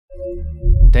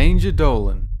Danger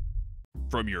Dolan.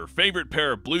 From your favorite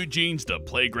pair of blue jeans to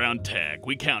playground tag,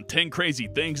 we count 10 crazy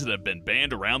things that have been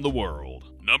banned around the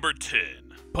world. Number 10.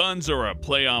 Puns are a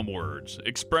play on words,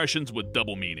 expressions with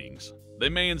double meanings. They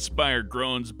may inspire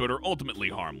groans but are ultimately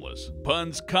harmless.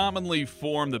 Puns commonly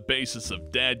form the basis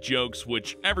of dad jokes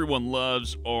which everyone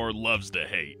loves or loves to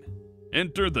hate.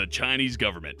 Enter the Chinese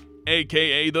government,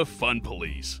 aka the Fun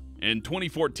Police. In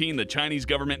 2014, the Chinese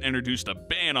government introduced a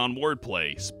ban on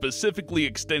wordplay, specifically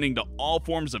extending to all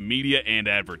forms of media and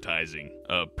advertising.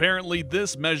 Apparently,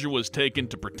 this measure was taken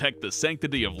to protect the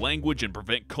sanctity of language and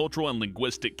prevent cultural and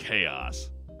linguistic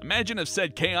chaos. Imagine if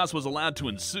said chaos was allowed to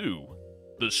ensue.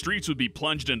 The streets would be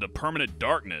plunged into permanent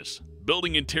darkness.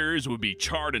 Building interiors would be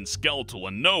charred and skeletal,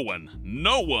 and no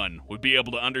one would be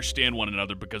able to understand one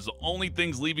another because the only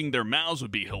things leaving their mouths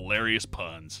would be hilarious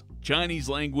puns. Chinese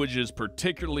language is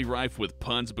particularly rife with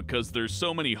puns because there's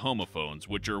so many homophones,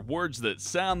 which are words that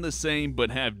sound the same but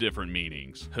have different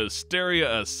meanings.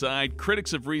 Hysteria aside,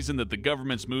 critics have reasoned that the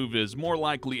government's move is more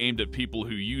likely aimed at people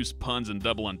who use puns and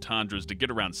double entendres to get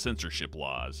around censorship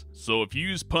laws. So if you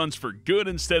use puns for good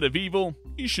instead of evil,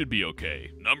 you should be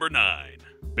okay. Number 9.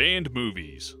 Banned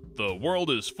movies. The world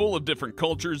is full of different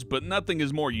cultures, but nothing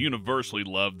is more universally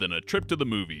loved than a trip to the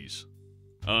movies.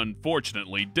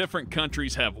 Unfortunately, different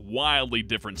countries have wildly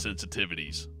different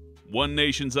sensitivities. One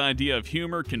nation's idea of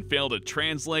humor can fail to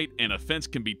translate, and offense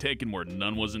can be taken where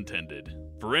none was intended.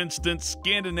 For instance,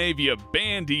 Scandinavia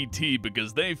banned E.T.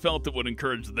 because they felt it would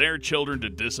encourage their children to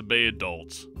disobey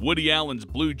adults. Woody Allen's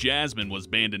Blue Jasmine was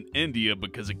banned in India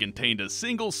because it contained a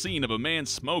single scene of a man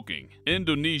smoking.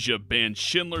 Indonesia banned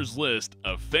Schindler's List,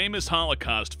 a famous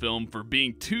Holocaust film, for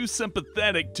being too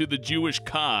sympathetic to the Jewish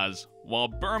cause, while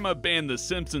Burma banned the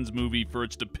Simpsons movie for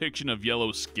its depiction of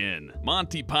yellow skin.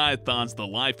 Monty Python's The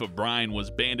Life of Brian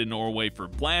was banned in Norway for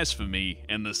blasphemy,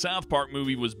 and the South Park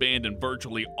movie was banned in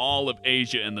virtually all of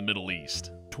Asia and the Middle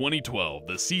East. 2012,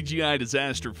 the CGI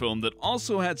disaster film that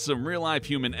also had some real-life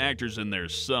human actors in there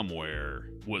somewhere,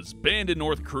 was banned in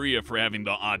North Korea for having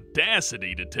the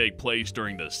audacity to take place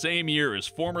during the same year as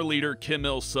former leader Kim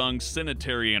Il-sung's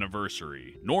centenary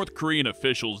anniversary. North Korean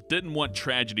officials didn't want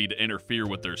tragedy to interfere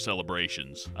with their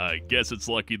celebrations. I guess it's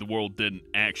lucky the world didn't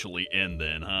actually end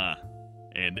then, huh?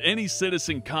 And any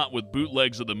citizen caught with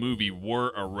bootlegs of the movie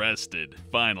were arrested.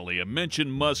 Finally, a mention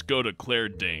must go to Claire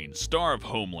Danes, star of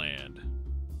Homeland.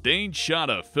 Danes shot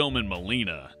a film in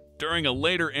Melina. During a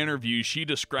later interview, she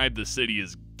described the city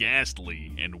as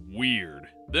ghastly and weird,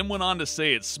 then went on to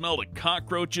say it smelled of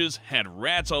cockroaches, had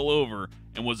rats all over,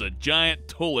 and was a giant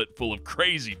toilet full of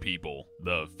crazy people.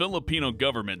 The Filipino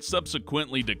government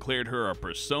subsequently declared her a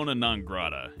persona non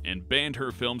grata and banned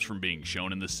her films from being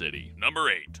shown in the city. Number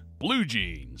 8. Blue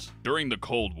jeans. During the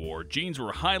Cold War, jeans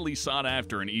were highly sought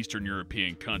after in Eastern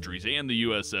European countries and the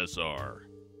USSR.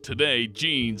 Today,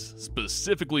 jeans,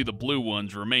 specifically the blue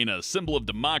ones, remain a symbol of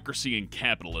democracy and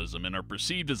capitalism and are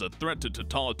perceived as a threat to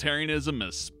totalitarianism,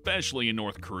 especially in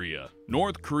North Korea.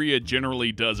 North Korea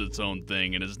generally does its own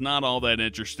thing and is not all that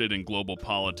interested in global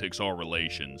politics or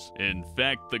relations. In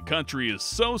fact, the country is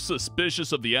so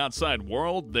suspicious of the outside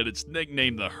world that it's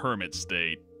nicknamed the Hermit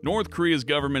State. North Korea's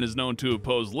government is known to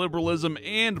oppose liberalism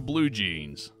and blue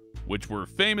jeans, which were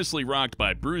famously rocked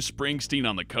by Bruce Springsteen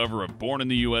on the cover of Born in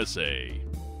the USA.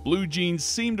 Blue jeans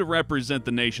seem to represent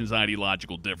the nation's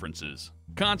ideological differences.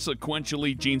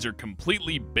 Consequentially, jeans are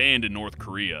completely banned in North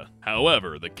Korea.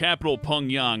 However, the capital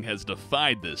Pyongyang has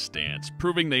defied this stance,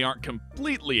 proving they aren't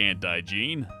completely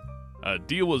anti-jean. A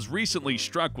deal was recently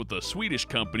struck with a Swedish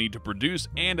company to produce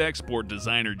and export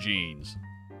designer jeans.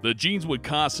 The jeans would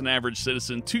cost an average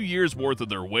citizen 2 years' worth of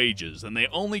their wages, and they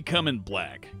only come in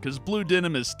black, because blue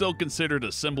denim is still considered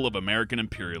a symbol of American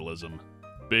imperialism.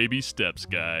 Baby steps,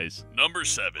 guys. Number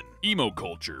 7. Emo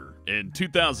culture. In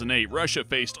 2008, Russia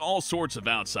faced all sorts of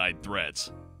outside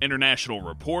threats. International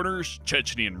reporters,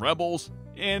 Chechenian rebels,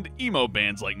 and emo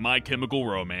bands like My Chemical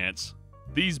Romance.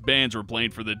 These bands were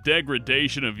blamed for the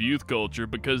degradation of youth culture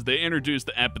because they introduced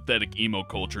the apathetic emo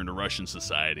culture into Russian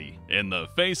society. In the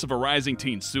face of a rising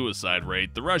teen suicide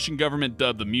rate, the Russian government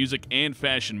dubbed the music and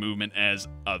fashion movement as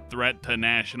a threat to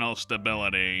national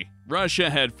stability. Russia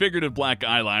had figurative black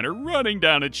eyeliner running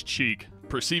down its cheek,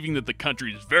 perceiving that the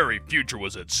country's very future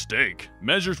was at stake.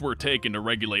 Measures were taken to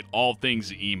regulate all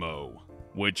things emo,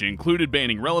 which included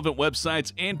banning relevant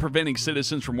websites and preventing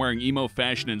citizens from wearing emo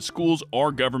fashion in schools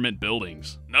or government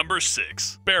buildings. Number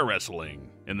 6. Bear wrestling.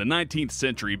 In the 19th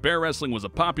century, bear wrestling was a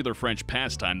popular French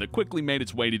pastime that quickly made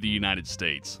its way to the United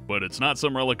States. But it's not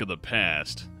some relic of the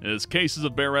past, as cases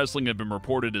of bear wrestling have been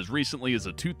reported as recently as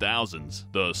the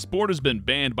 2000s. The sport has been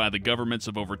banned by the governments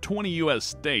of over 20 US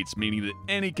states, meaning that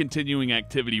any continuing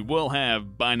activity will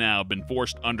have, by now, been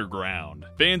forced underground.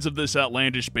 Fans of this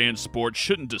outlandish banned sport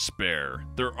shouldn't despair.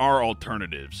 There are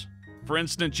alternatives. For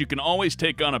instance, you can always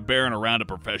take on a bear in a round of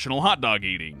professional hot dog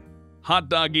eating. Hot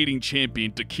dog eating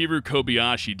champion Takeru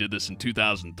Kobayashi did this in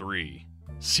 2003.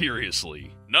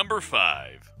 Seriously. Number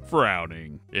 5.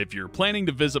 Frowning. If you're planning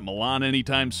to visit Milan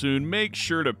anytime soon, make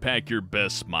sure to pack your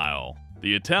best smile.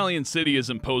 The Italian city has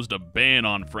imposed a ban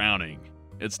on frowning.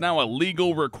 It's now a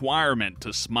legal requirement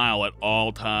to smile at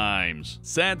all times.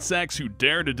 Sad sacks who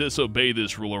dare to disobey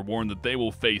this rule are warned that they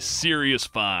will face serious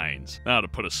fines. Now to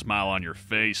put a smile on your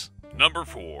face. Number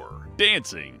 4.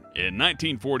 Dancing. In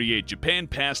 1948, Japan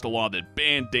passed a law that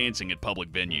banned dancing at public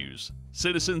venues.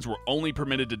 Citizens were only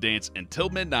permitted to dance until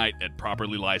midnight at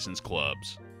properly licensed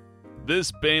clubs.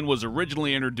 This ban was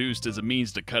originally introduced as a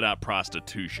means to cut out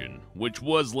prostitution, which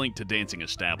was linked to dancing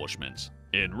establishments.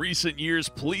 In recent years,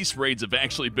 police raids have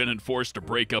actually been enforced to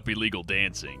break up illegal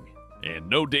dancing. And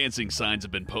no dancing signs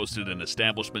have been posted in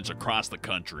establishments across the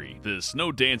country. This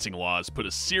no dancing law has put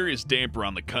a serious damper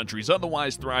on the country's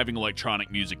otherwise thriving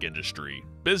electronic music industry.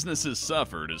 Businesses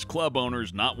suffered as club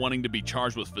owners, not wanting to be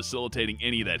charged with facilitating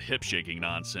any of that hip-shaking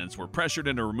nonsense, were pressured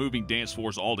into removing dance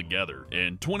floors altogether.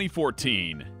 In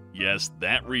 2014, yes,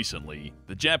 that recently,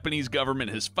 the Japanese government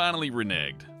has finally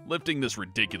reneged, lifting this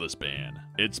ridiculous ban.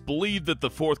 It's believed that the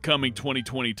forthcoming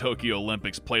 2020 Tokyo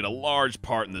Olympics played a large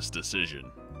part in this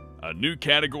decision. A new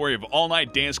category of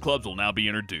all-night dance clubs will now be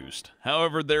introduced.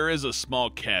 However, there is a small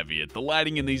caveat. The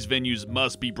lighting in these venues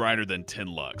must be brighter than 10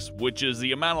 lux, which is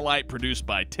the amount of light produced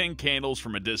by 10 candles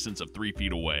from a distance of 3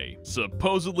 feet away.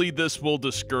 Supposedly, this will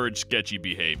discourage sketchy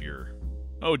behavior.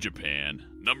 Oh, Japan.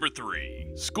 Number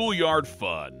 3. Schoolyard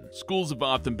fun. Schools have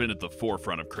often been at the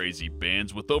forefront of crazy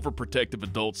bans, with overprotective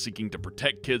adults seeking to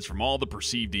protect kids from all the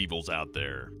perceived evils out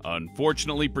there.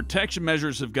 Unfortunately, protection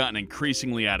measures have gotten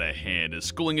increasingly out of hand as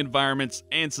schooling environments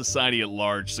and society at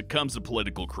large succumbs to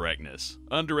political correctness.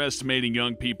 Underestimating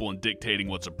young people and dictating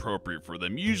what's appropriate for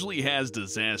them usually has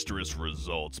disastrous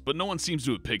results, but no one seems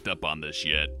to have picked up on this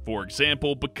yet. For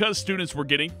example, because students were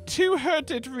getting too hurt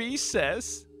at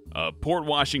recess, Port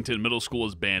Washington Middle School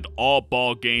has banned all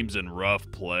ball games and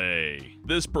rough play.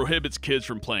 This prohibits kids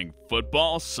from playing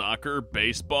football, soccer,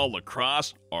 baseball,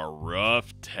 lacrosse, or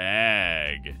rough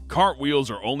tag.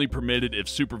 Cartwheels are only permitted if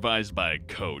supervised by a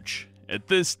coach. At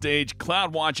this stage,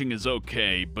 cloud watching is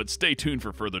okay, but stay tuned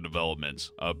for further developments.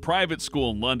 A private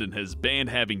school in London has banned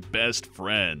having best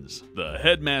friends. The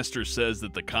headmaster says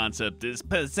that the concept is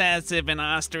possessive and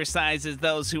ostracizes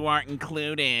those who aren't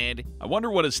included. I wonder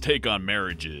what his take on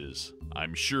marriage is.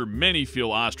 I'm sure many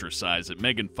feel ostracized that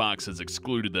Megan Fox has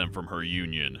excluded them from her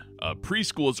union.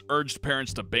 Preschool has urged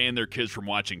parents to ban their kids from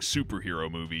watching superhero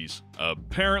movies.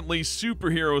 Apparently,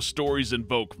 superhero stories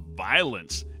invoke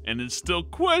violence and instill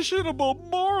questionable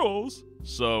morals.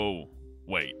 So,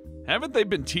 wait, haven't they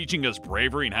been teaching us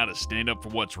bravery and how to stand up for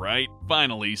what's right?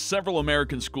 Finally, several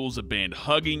American schools have banned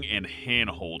hugging and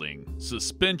hand-holding.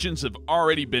 Suspensions have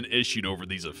already been issued over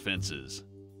these offenses.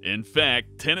 In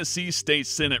fact, Tennessee State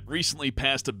Senate recently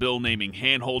passed a bill naming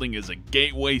hand-holding as a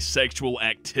gateway sexual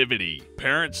activity.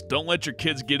 Parents, don't let your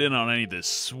kids get in on any of this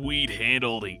sweet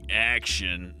hand-holding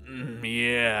action.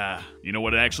 Yeah. You know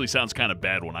what, it actually sounds kind of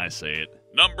bad when I say it.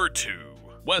 Number 2.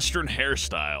 Western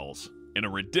hairstyles. In a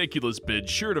ridiculous bid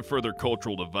sure to further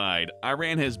cultural divide,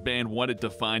 Iran has banned what it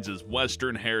defines as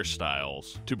Western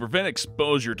hairstyles. To prevent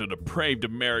exposure to depraved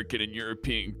American and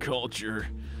European culture,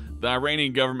 the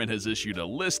Iranian government has issued a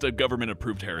list of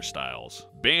government-approved hairstyles.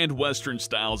 Banned Western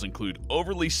styles include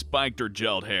overly spiked or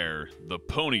gelled hair, the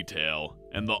ponytail,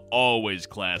 and the always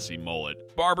classy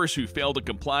mullet. Barbers who fail to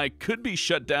comply could be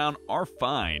shut down or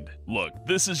fined. Look,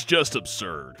 this is just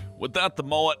absurd. Without the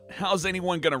mullet, how's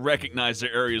anyone gonna recognize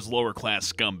their area's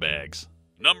lower-class scumbags?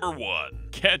 Number 1.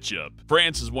 Ketchup.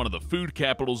 France is one of the food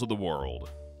capitals of the world,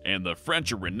 and the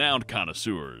French are renowned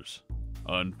connoisseurs.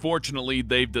 Unfortunately,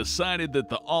 they've decided that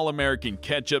the all-American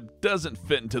ketchup doesn't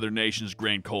fit into their nation's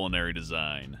grand culinary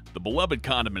design. The beloved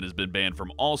condiment has been banned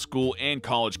from all school and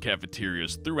college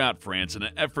cafeterias throughout France in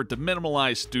an effort to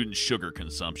minimize student sugar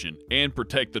consumption and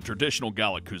protect the traditional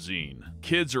Gallic cuisine.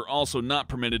 Kids are also not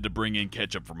permitted to bring in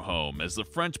ketchup from home, as the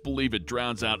French believe it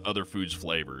drowns out other foods'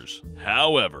 flavors.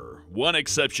 However, one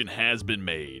exception has been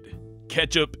made.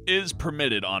 Ketchup is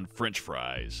permitted on French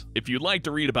fries. If you'd like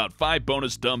to read about 5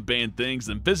 bonus dumb banned things,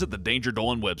 then visit the Danger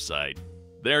Dolan website.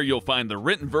 There you'll find the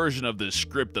written version of this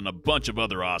script and a bunch of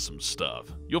other awesome stuff.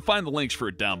 You'll find the links for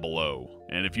it down below.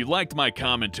 And if you liked my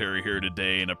commentary here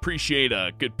today and appreciate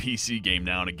a good PC game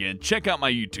now and again, check out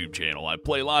my YouTube channel. I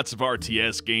play lots of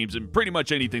RTS games and pretty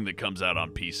much anything that comes out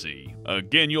on PC.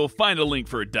 Again, you'll find a link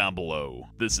for it down below.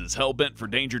 This is Hellbent for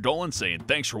Danger Dolan saying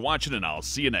thanks for watching, and I'll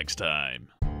see you next time.